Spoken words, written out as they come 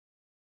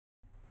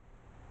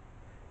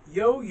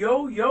Yo,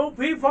 yo, yo,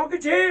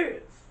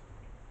 P-FUNKATEER'S.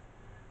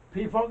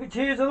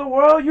 P-FUNKATEER'S of the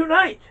world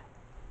unite.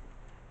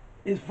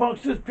 It's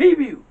FUNKSTER'S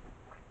preview.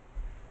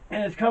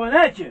 And it's coming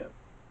at you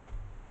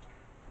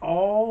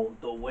all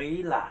the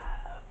way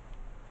live.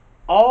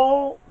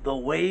 All the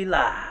way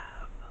live.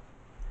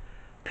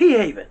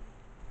 P-Haven,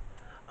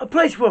 a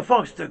place where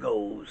Funkster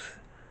goes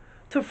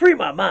to free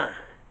my mind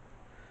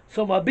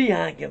so my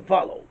behind can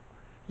follow.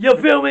 You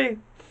feel me?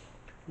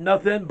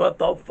 Nothing but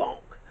the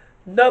funk.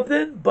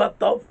 Nothing but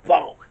the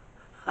funk.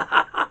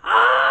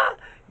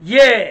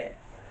 Yeah.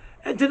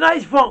 And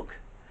tonight's funk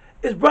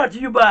is brought to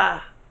you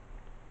by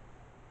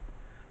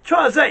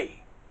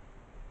ZAE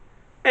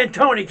and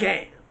Tony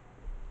Camm.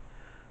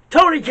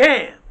 Tony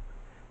Camm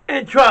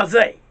and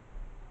ZAE.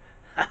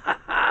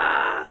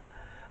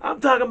 I'm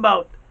talking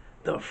about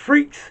the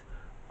freaks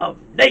of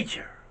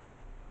nature.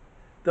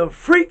 The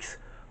freaks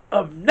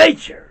of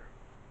nature.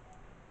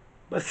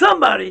 But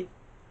somebody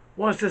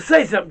wants to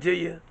say something to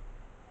you,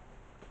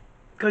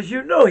 because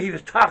you know he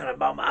was talking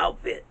about my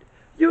outfit.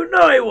 You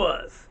know he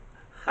was.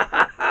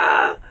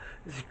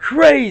 It's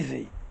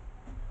crazy.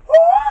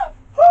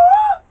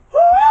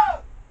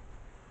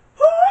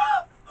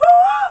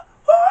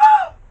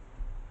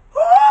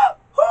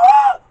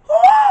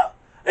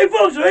 Hey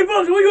folks,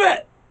 where you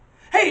at?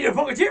 Hey there,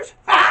 FUNKATEER'S.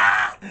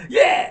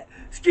 Yeah,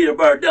 Skeeter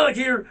Bird Delic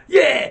here.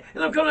 Yeah,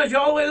 and I'm coming at you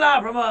all the way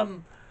live from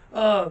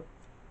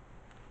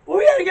where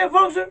we at again,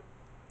 Funkster?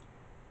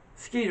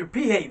 Skeeter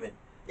P-Haven.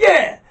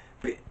 Yeah.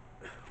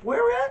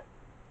 Where we at?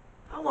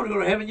 I don't want to go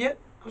to heaven yet.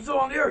 I'm still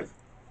on the earth.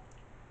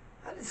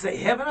 I didn't say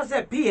heaven. I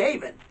said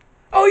P-Haven.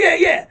 Oh,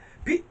 yeah.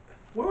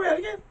 Where we at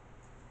again?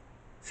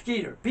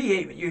 Skeeter,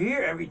 P-Haven. You're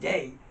here every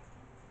day.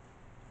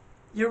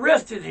 You're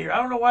rested here. I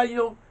don't know why you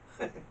don't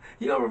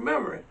you don't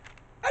remember it.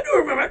 I do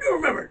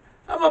remember it.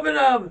 I'm up in,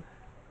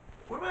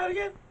 where am I at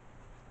again?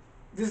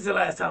 This is the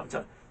last time I'm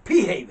telling you.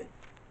 P-Haven.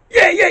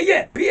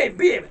 Yeah.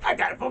 P-Haven. I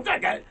got it, folks. I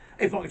got it.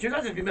 Hey, FUNKATEER'S,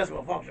 I just be messing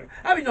with Funkster.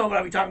 I be knowing what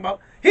I be talking about.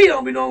 He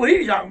don't be knowing what he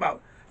be talking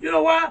about. You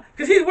know why?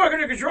 Because he's working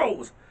the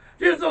controls.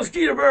 There's no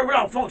Skeeter Bird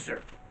without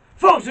Funkster.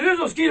 Funkster, there's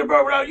no Skeeter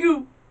Bird without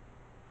you.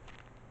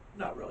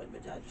 Not really,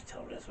 but I just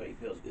tell him that's why he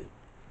feels good.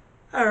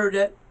 I heard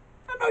that.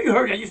 I know you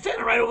heard that. You're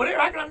standing right over there.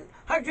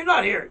 How can you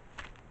not hear it?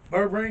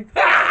 Bird brain?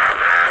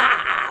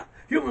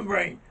 Human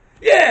brain.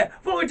 Yeah,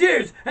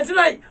 FUNKATEER'S. And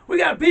tonight, we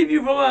got a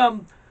preview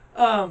from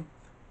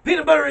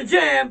Peanut Butter and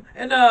Jam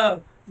and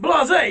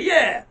Blase.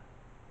 Yeah.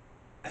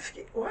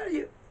 Why do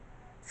you...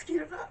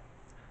 Skeeter,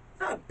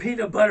 not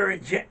Peanut Butter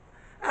and Jam.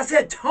 I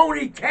said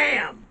Tony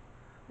Camm.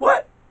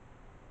 What?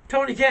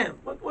 Tony Camm.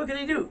 What can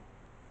he do?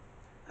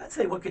 I'd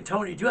say, what can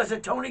Tony do? I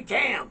said Tony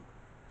Camm.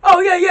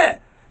 Oh, yeah.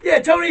 Yeah,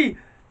 Tony...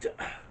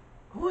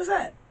 Who was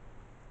that?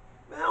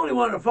 Man, only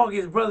one of the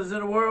funkiest brothers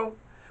in the world.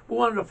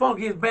 One of the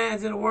funkiest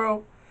bands in the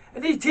world.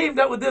 And he teamed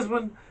up with this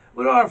one,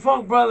 with our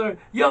funk brother,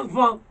 Young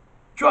Funk,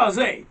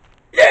 ZAE.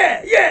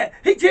 Yeah.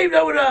 He teamed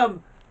up with,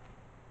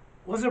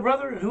 what's her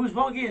brother? Who's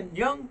funky and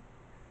young?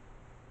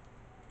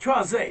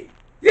 ZAE.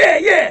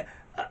 Yeah.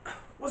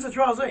 What's a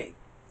ZAE?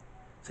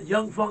 It's a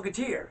young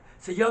funkateer.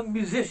 It's a young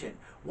musician.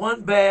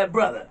 One bad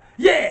brother.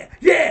 Yeah.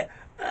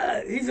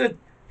 He's a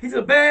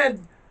bad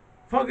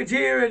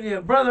funkateer and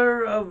the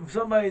brother of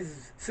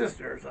somebody's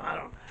sister or something. I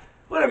don't know.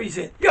 Whatever you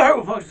said. You heard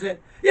what Funkster said.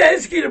 Yeah,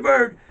 it's Skeeter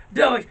Bird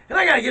Delic, and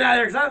I gotta get out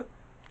of there because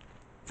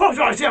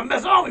Funkster always say I'm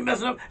messing up. I'll be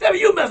messing up. That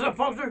you messing up,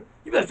 Funkster.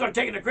 You better start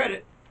taking the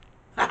credit.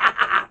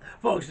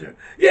 Funkster.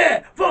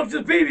 Yeah,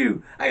 Funkster's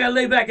preview. I gotta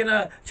lay back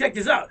and check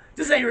this out.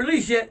 This ain't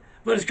released yet,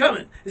 but it's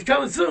coming. It's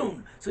coming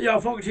soon. So y'all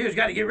FUNKATEER'S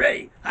gotta get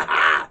ready.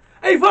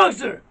 Hey,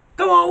 Funkster,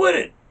 come on with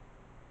it.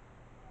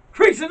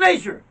 Freaks of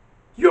nature.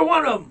 You're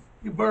one of them,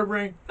 you bird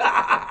brain.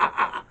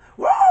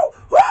 Woo!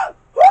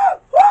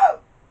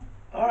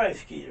 All right,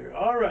 Skeeter.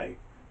 All right.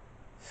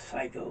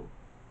 Psycho.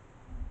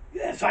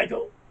 Yeah,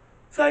 Psycho.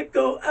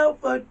 Psycho,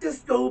 Alpha,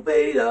 Disco,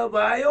 Beta,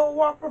 Bio,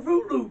 Walker,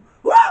 Fruit Loop.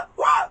 Woo!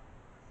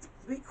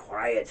 Be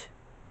quiet.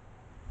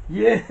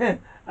 Yeah,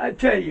 I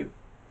tell you.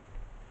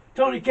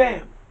 Tony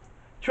Camm,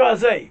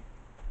 ZAE.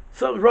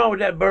 Something's wrong with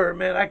that bird,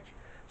 man.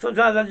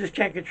 Sometimes I just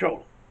can't control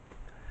him.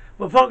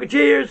 But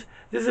FUNKATEER'S,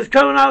 this is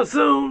coming out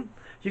soon.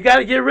 You got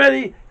to get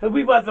ready, because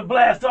we about to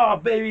blast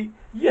off, baby.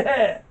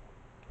 Yeah.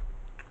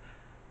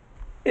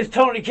 It's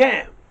Tony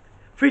Camm,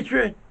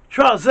 featuring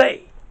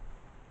ZAE.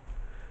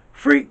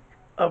 Freak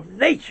of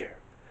nature.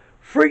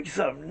 Freaks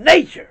of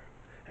nature.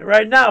 And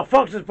right now,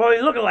 Funkster's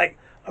probably looking like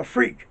a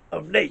freak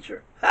of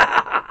nature.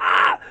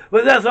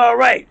 But that's all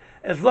right,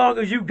 as long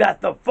as you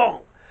got the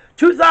funk.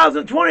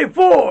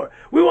 2024,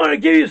 we want to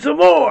give you some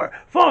more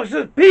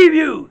Funkster's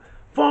preview.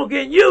 Funk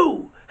in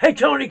you. Hey,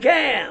 Tony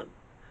Camm,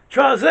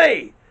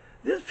 ZAE,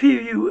 this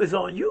preview is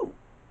on you.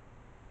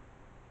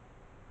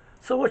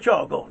 So what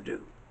y'all gonna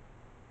do?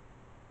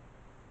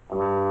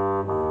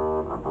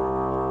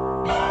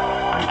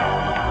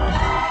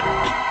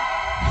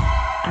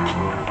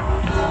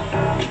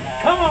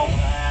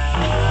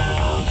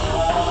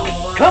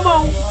 Come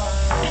on.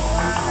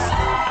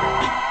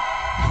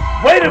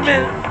 Wait a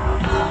minute.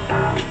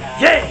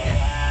 Yeah.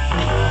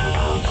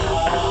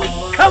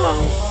 Come on.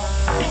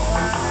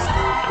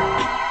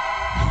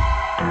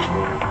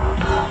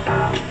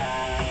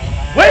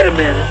 Wait a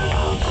minute.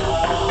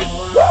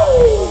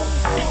 Woo!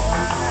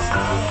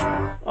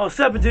 Oh,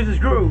 step into this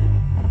groove.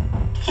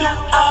 You're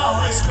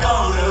always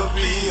gonna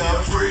be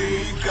a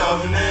freak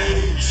of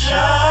nature.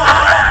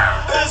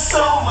 There's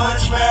so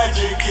much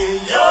magic in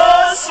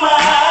your smile.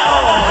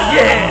 Oh,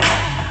 yeah.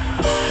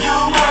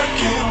 You're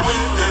working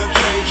with the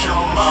things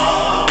your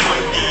mama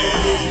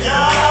gave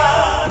ya.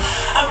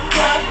 I'm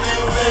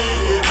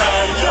captivated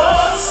by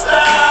your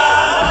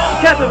style.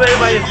 Captivated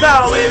by your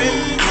style, baby.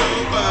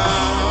 Think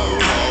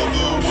about all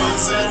the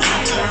ones that you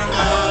turned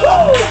out.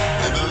 Woo!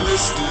 And the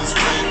list is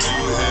way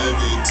too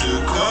heavy to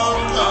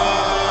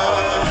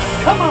compile.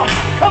 Come on,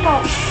 come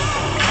on.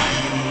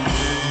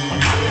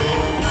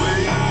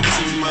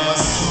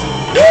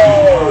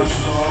 Woo!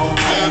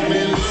 Got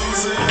me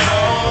losing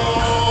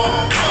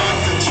all my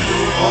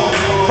control.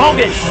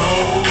 Focus.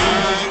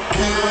 I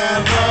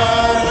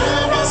cannot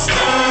ever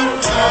stop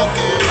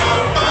talking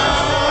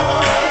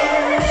about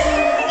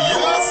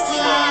your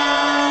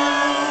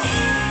style.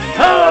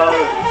 Oh.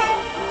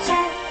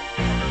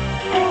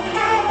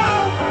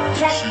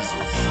 She's a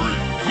freak.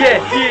 Yeah,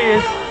 she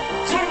is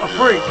a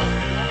freak.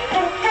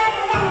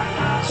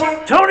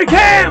 Tony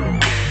Camm.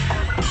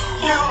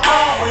 You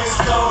always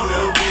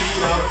gonna be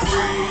a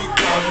freak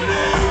of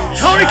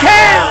nature. Tony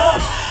Camm.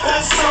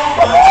 There's so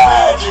much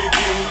magic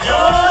in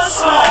your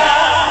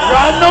smile.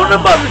 Riding on the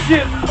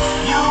mothership.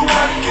 You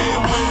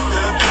working with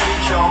the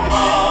things your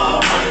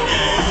mama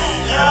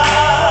gave ya.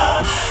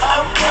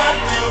 I'm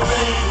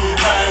captivated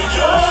by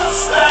your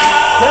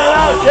style. Check it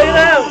out, check it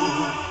out.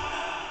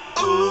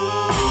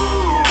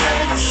 Ooh,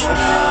 make a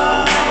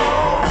sound.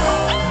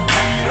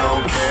 We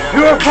don't care.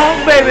 You're a funk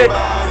baby.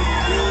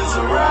 Everybody is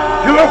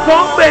around. You're a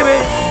funk baby.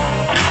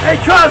 Hey,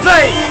 try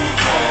say.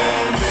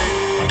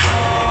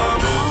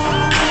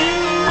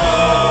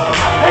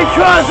 Hey,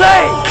 try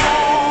say.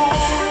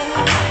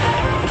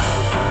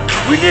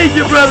 We need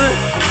you, brother.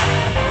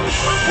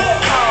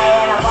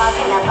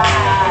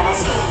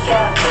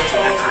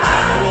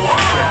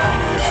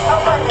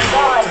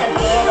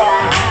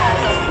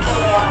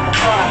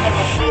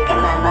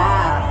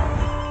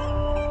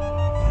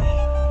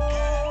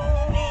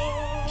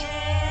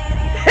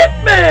 Hit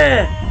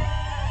me!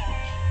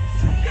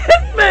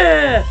 Hit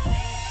me!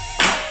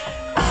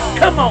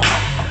 Come on!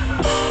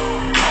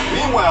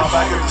 Meanwhile,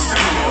 back at the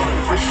studio,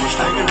 the freak was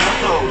taking her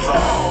clothes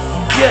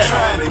off. Yeah.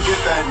 Trying to get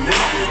that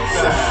naked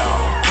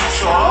sound.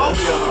 So all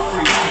the other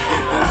freaks could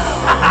get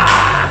down.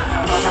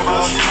 Talking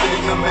about she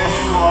being the man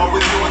who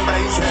always doing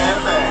things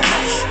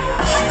half-ass.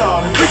 She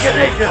thought it was Freak of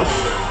nature.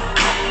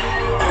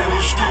 and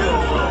it's still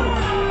low.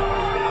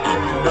 And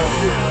you know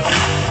this.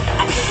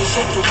 I couldn't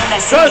shake it when I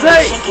see Trust you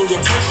me. shaking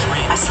your tush.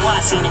 I swore I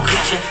seen a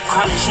creature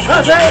crawling, shaking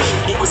Trust your me.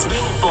 tush. It was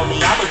screaming for me.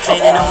 I was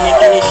planning on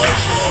making it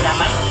shush. And I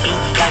might be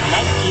like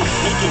Nike,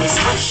 making it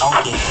swish.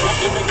 I get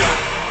nothing but love,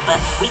 but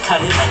we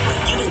cut it right way.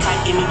 You the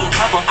type give me in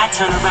trouble. I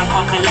turn around,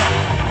 call collect.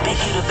 Beg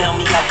you to bail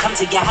me out. Come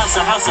to your house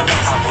or house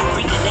arrest.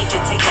 Freak of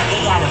nature, take the A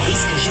out of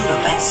beast, cause you the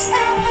best.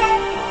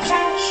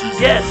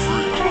 Yes.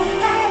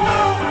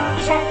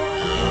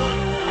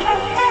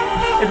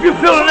 If you're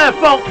feeling that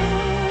funk,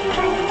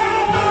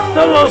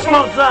 throw those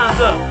funk signs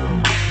up.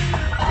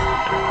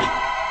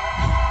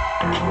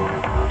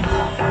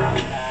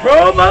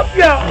 Throw them up,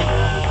 y'all.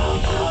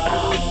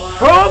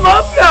 Throw them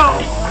up, y'all.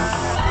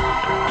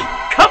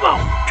 Come on,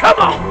 come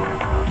on.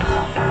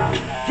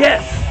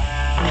 Yes.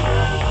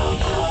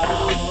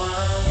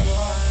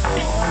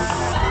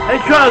 Hey,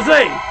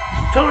 Traze,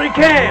 Tony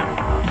Camm.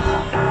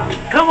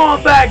 Come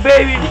on back,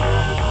 baby.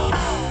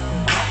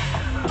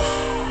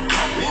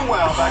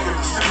 Meanwhile, back at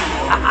the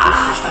studio, the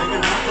freak was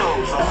taking her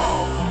clothes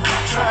off.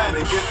 Trying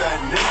to get that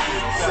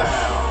naked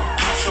sound.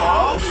 So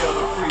all the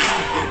other freaks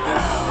could get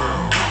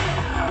down.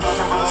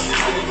 Talking about she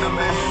being the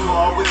man who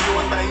always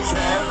doing things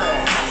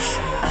half-ass.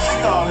 She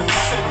thought it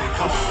was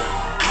semi-colon.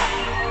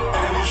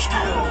 And it's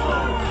still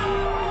low.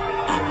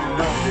 And you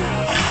know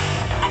this.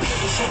 I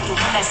couldn't shake it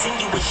when I seen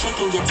you was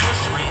shaking your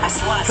tush. I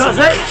swore I Trust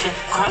seen a me. creature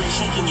crawling,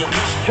 shaking your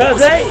bush. It Trust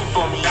was me. screaming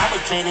for me. I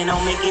was planning on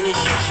making it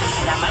shush.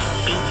 And I might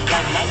be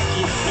like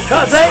Nike, making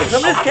Trust it me, swish.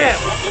 from this I get camp.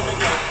 nothing but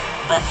love,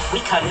 but we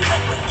cut it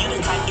right way. You the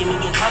type give me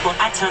in trouble.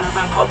 I turn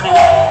around, call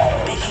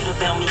collect. Beg you to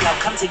bail me out.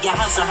 Come to your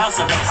house or house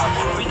arrest.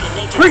 Freak of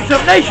nature, Freaks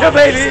of nature,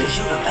 baby. cause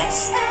you the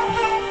best.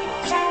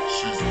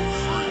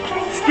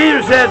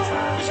 Skeeter says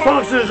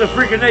Funkster's a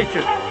freak of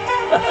nature.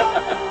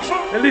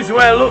 At least the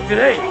way I look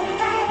today.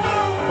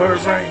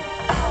 Bird brain.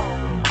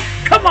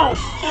 Come on.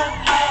 You're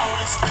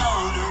always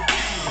gonna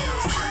be a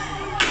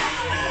freak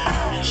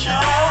of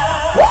nature.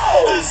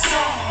 There's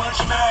so much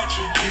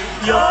magic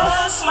in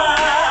your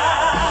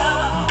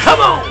smile.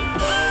 Come on.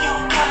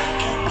 You're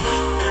working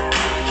with the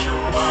things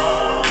your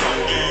mama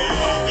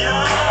gave ya.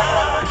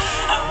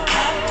 I'm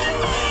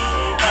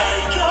captivated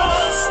by your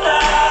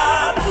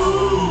style.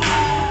 Ooh.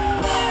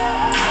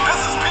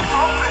 This is Pete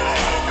Rompin,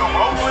 your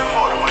local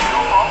reporter with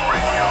New Funk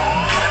Radio.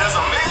 And there's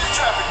a major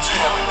traffic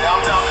jam in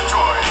downtown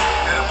Detroit.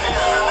 It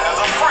appears that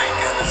there's a freak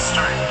in the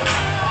street.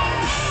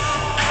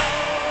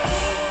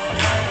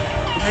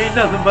 Ain't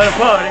nothing but a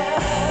party.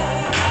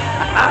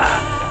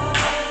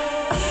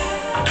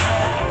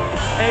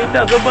 Ain't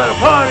nothing but a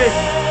party.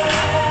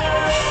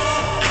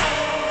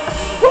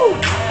 Woo!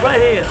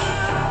 Right here.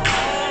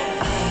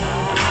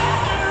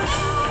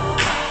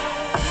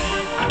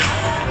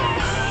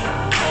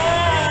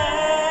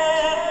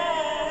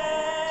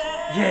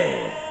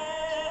 Yeah.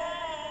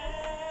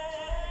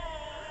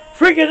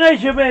 Freaking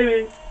nature,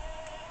 baby.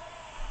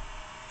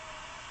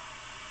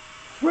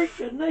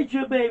 Freaking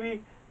nature,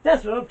 baby.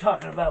 That's what I'm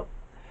talking about.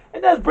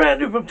 And that's brand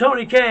new from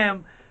Tony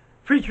Camm,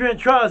 featuring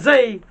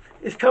ZAE.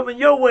 It's coming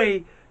your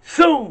way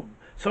soon.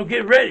 So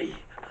get ready.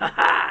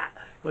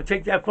 Gonna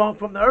take that funk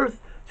from the earth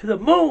to the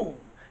moon.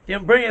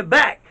 Then bring it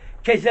back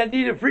in case I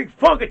need a freak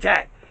funk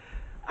attack.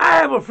 I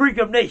am a freak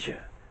of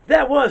nature.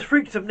 That was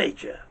Freaks of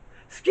Nature.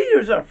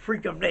 Skeeters are a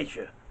freak of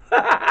nature.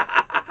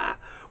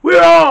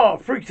 We're all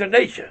freaks of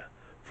nature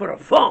for the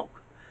funk.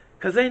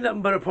 Because ain't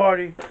nothing but a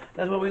party.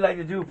 That's what we like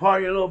to do.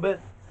 Party a little bit.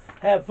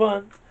 Have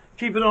fun.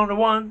 Keep it on the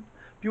one.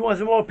 If you want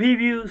some more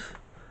previews,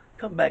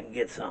 come back and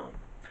get some.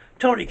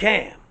 Tony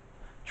Camm,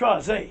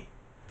 ZAE,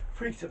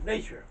 Freaks of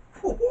Nature.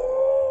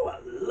 Woo-hoo, I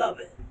love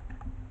it.